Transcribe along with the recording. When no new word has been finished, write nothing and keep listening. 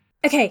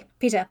Okay,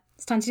 Peter,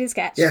 it's time to do the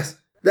sketch. Yes.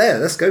 There,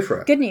 let's go for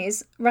it. Good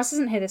news, Russ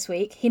isn't here this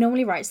week. He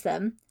normally writes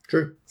them.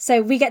 True.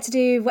 So we get to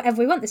do whatever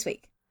we want this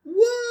week.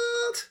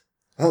 What?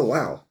 Oh,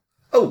 wow.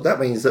 Oh, that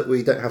means that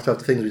we don't have to have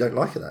the things we don't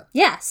like in that.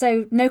 Yeah,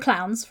 so no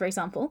clowns, for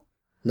example.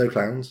 No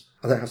clowns.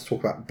 I don't have to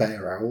talk about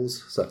bear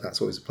owls, so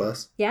that's always a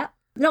plus. Yeah.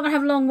 I'm not going to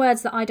have long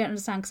words that I don't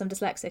understand because I'm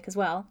dyslexic as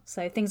well.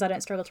 So things I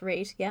don't struggle to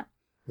read, yeah.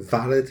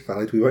 Valid.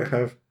 We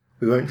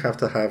won't have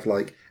to have,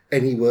 like,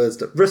 any words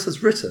that Russ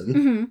has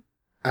written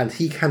and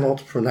he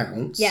cannot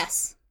pronounce.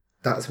 Yes.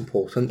 That's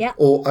important. Yeah.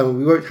 Or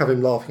we won't have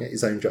him laughing at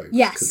his own jokes.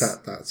 Yes. Because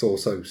that's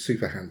also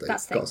super handy.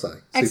 That's the got to say.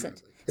 Excellent.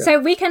 Super handy. Yeah. So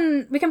we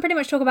can pretty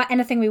much talk about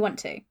anything we want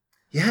to.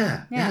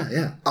 Yeah.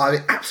 I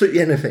mean,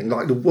 absolutely anything.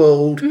 Like, the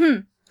world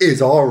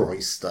is our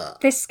oyster.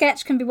 This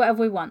sketch can be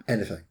whatever we want.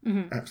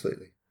 Anything.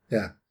 Absolutely.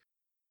 Yeah.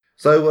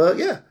 So,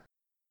 yeah.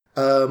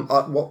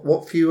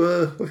 What have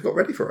you got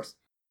ready for us?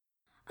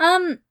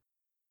 Well,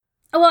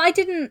 I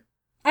didn't...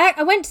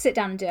 I went to sit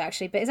down and do it,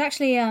 actually, but it's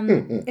actually...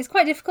 It's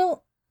quite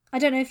difficult. I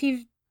don't know if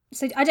you've...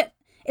 So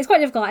it's quite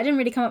difficult. I didn't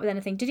really come up with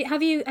anything.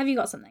 Have you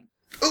got something?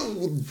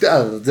 Oh,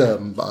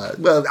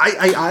 well,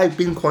 I've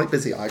been quite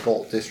busy. I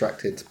got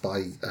distracted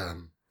by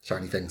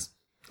shiny things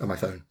on my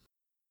phone.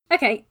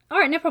 Okay, all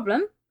right, no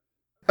problem.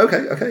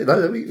 Okay,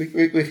 no, we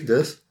can do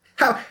this.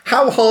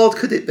 How hard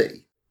could it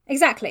be?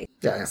 Exactly.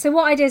 Yeah. So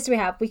what ideas do we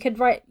have? We can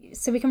write.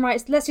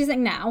 Let's do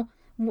something now.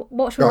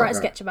 What should we write a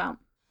sketch about?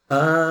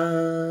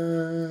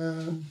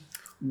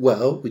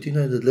 Well, we do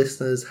know the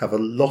listeners have a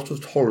lot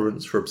of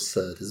tolerance for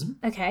absurdism.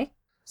 Okay.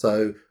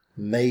 So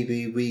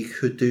maybe we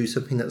could do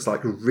something that's like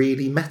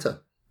really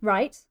meta.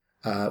 Right.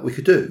 We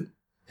could do,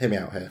 hear me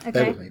out here,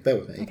 Okay. bear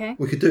with me. Okay.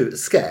 We could do a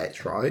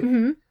sketch, right?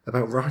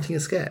 About writing a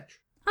sketch.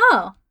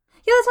 Oh.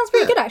 Yeah, that sounds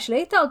pretty good,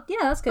 actually.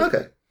 That's good.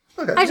 Okay.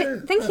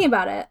 Actually, thinking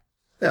about it,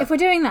 if we're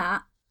doing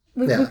that,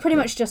 we've pretty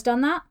much just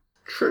done that.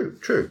 True.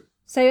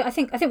 So I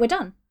think we're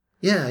done.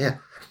 Yeah.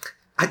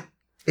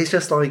 It's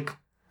just like,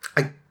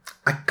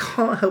 I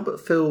can't help but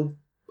feel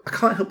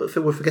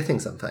we're forgetting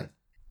something.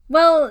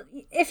 Well,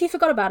 if you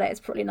forgot about it, it's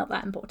probably not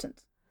that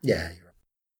important. Yeah, you're right.